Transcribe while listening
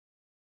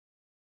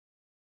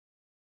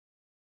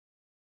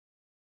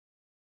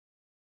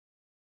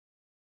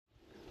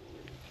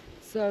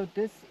So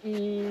this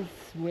is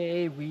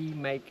where we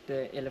make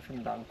the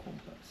elephant dung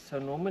compost. So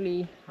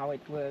normally how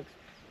it works,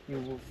 you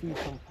will see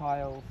some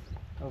piles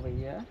over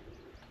here.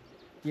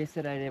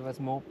 Yesterday there was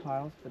more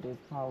piles, but there's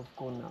piles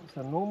gone now.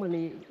 So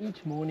normally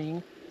each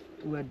morning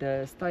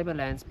the stable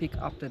hands pick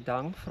up the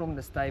dung from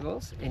the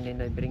stables and then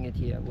they bring it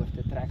here with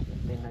the tractor.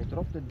 Then they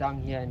drop the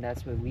dung here and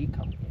that's where we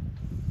come in.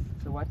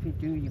 So what we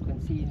do, you can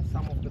see in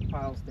some of the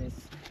piles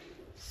there's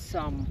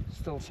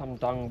still some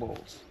dung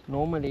balls.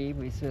 Normally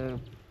we're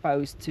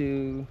supposed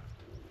to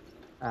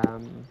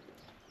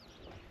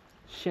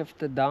shift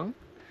the dung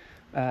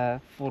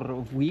for a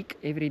week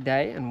every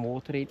day and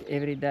water it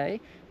every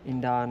day,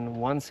 and then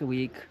once a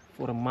week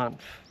for a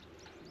month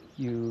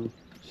you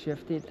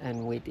shift it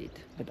and wet it,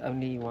 but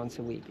only once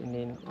a week, and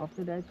then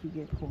after that you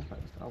get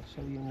compost. I'll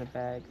show you in the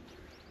bag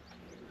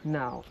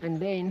now. And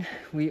then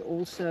we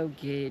also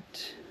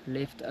get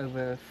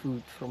leftover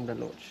food from the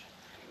lodge.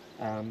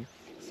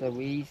 So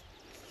we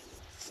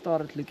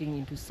started looking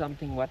into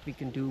something what we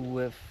can do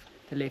with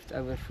the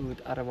leftover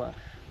food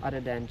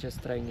other than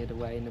just throwing it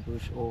away in the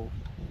bush or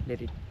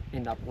let it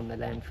end up on the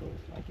landfill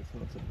like it's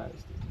not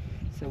supposed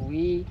to. So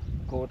we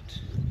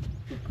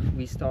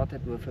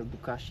started with a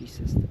Bokashi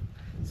system.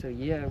 So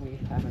here we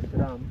have a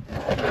drum. We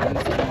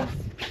use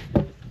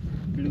these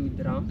blue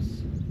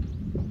drums,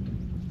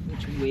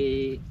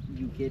 where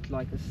you get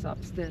like a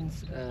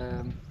substance.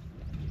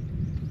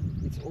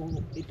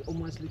 It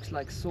almost looks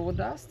like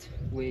sawdust,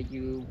 where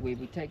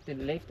we take the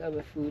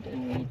leftover food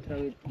and we throw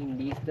it in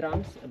these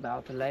drums,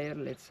 about a layer,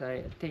 let's say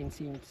a 10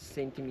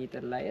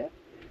 centimeter layer,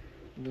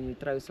 and then we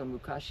throw some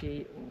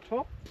Bokashi on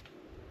top,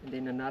 and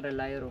then another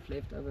layer of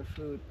leftover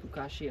food,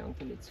 Bokashi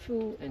until it's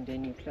full, and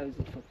then you close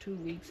it for 2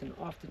 weeks, and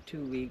after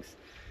 2 weeks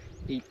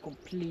it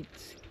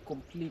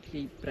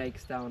completely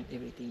breaks down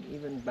everything,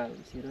 even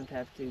bones. You don't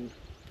have to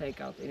take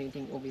out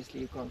anything.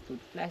 Obviously you can't put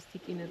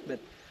plastic in it, but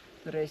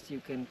the rest you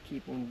can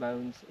keep on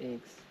bones,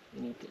 eggs,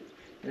 anything.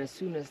 And as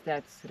soon as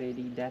that's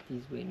ready, that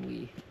is when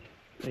we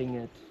bring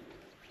it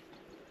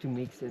to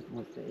mix it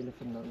with the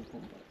elephant dung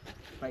compost.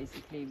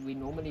 Basically we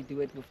normally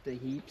do it with the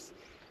heaps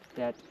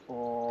that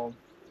are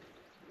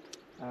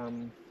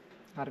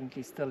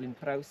currently still in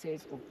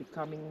process of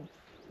becoming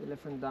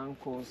elephant dung,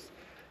 because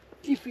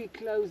if we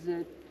close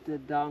it, the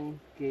dung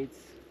gets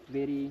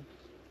very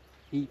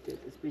heated,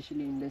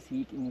 especially in this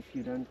heat, and if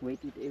you don't wet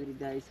it every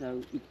day, so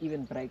it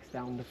even breaks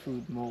down the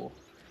food more,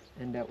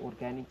 and the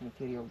organic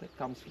material that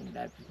comes from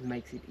that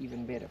makes it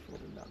even better for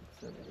the dung.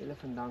 So the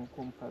elephant dung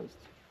compost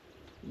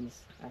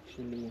is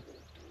actually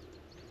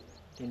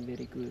then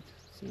very good,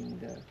 seeing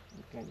the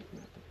organic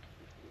matter.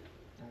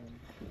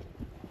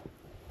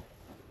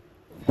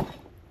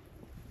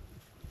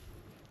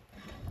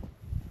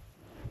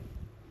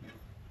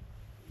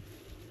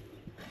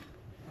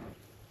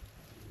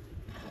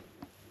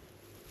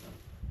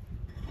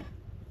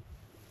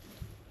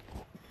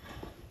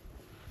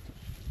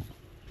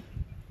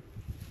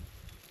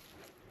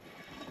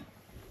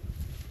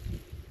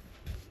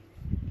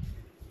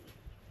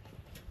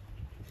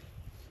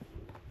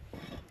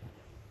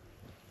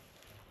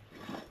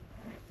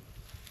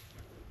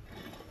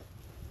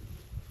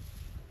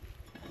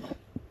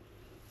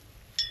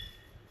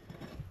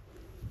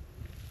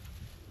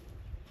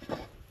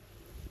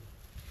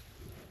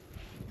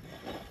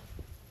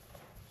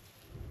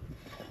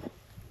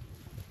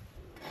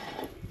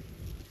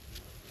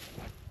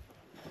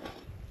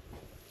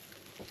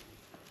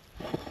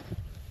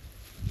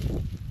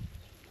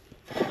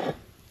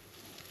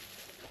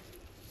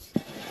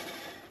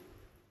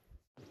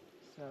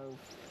 So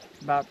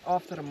about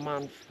after a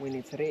month, when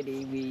it's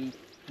ready, we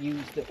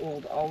use the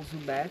old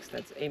alzu bags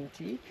that's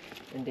empty,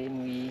 and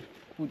then we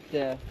put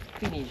the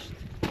finished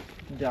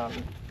dung,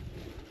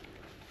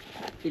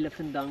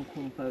 elephant dung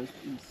compost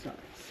inside.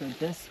 So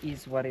this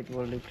is what it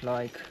will look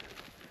like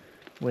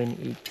when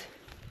it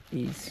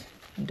is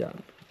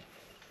done.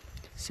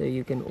 So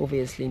you can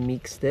obviously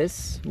mix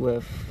this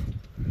with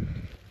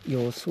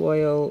your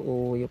soil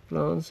or your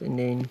plants, and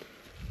then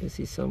this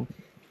is some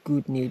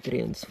good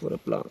nutrients for the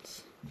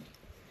plants.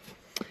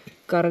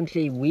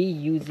 Currently we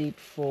use it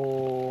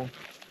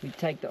we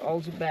take the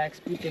alzu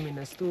bags, put them in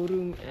a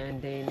storeroom, and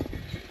then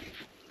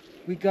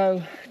we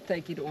go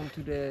take it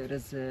onto the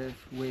reserve,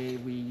 where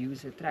we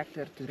use a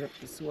tractor to rip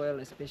the soil,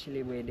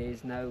 especially where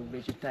there's no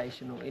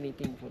vegetation or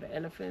anything for the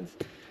elephants.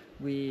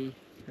 We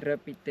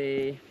rip it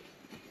there,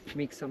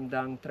 mix some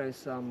dung, throw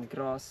some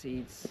grass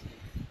seeds,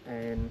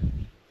 and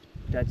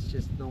that's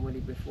just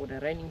normally before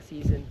the raining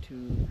season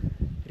to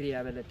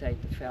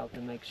rehabilitate the veld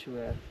and make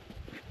sure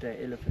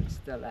the elephants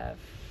still have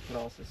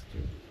grasses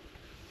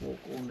to walk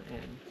on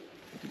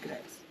and to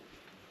graze.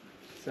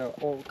 So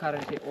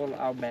currently all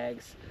our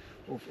bags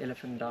of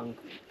elephant dung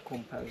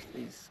compost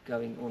is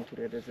going onto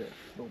the reserve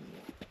from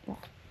here.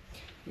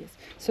 Yes.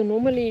 So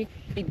normally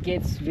it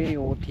gets very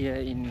hot here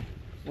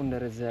on the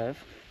reserve,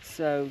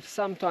 so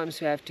sometimes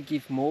you have to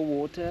give more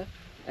water,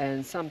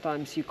 and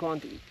sometimes you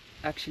can't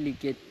actually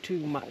give too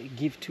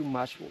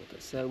much water,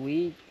 so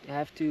we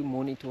have to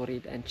monitor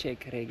it and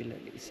check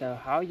regularly. So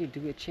how you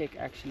do a check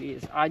actually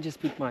is, I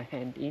just put my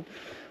hand in,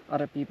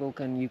 other people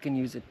you can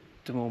use a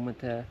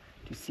thermometer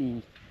to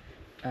see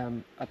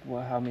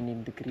how many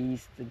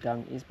degrees the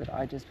dung is, but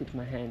I just put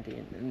my hand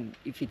in, and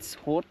if it's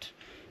hot,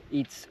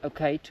 it's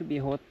okay to be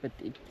hot, but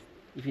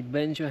if it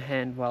burns your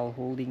hand while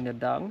holding the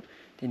dung,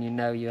 then you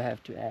know you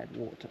have to add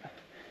water.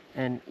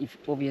 And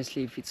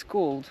obviously if it's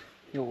cold,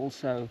 you're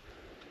also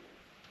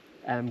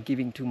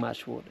giving too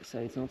much water, so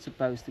it's not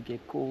supposed to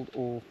get cold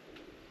or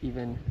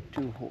even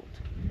too hot.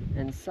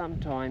 And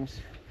sometimes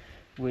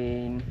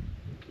when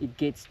it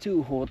gets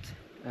too hot,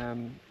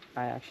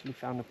 I actually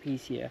found a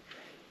piece here.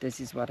 This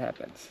is what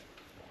happens.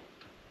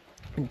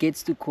 It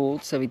gets too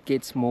cold, so it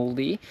gets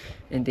moldy,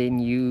 and then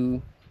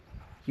you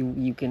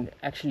can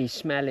actually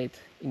smell it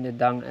in the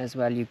dung as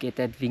well. You get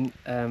that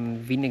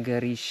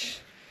vinegarish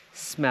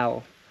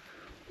smell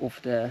of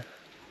the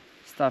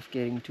stuff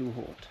getting too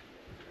hot.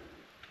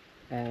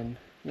 And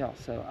yeah,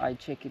 so I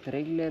check it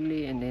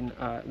regularly, and then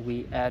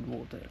we add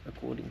water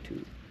according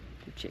to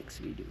the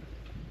checks we do.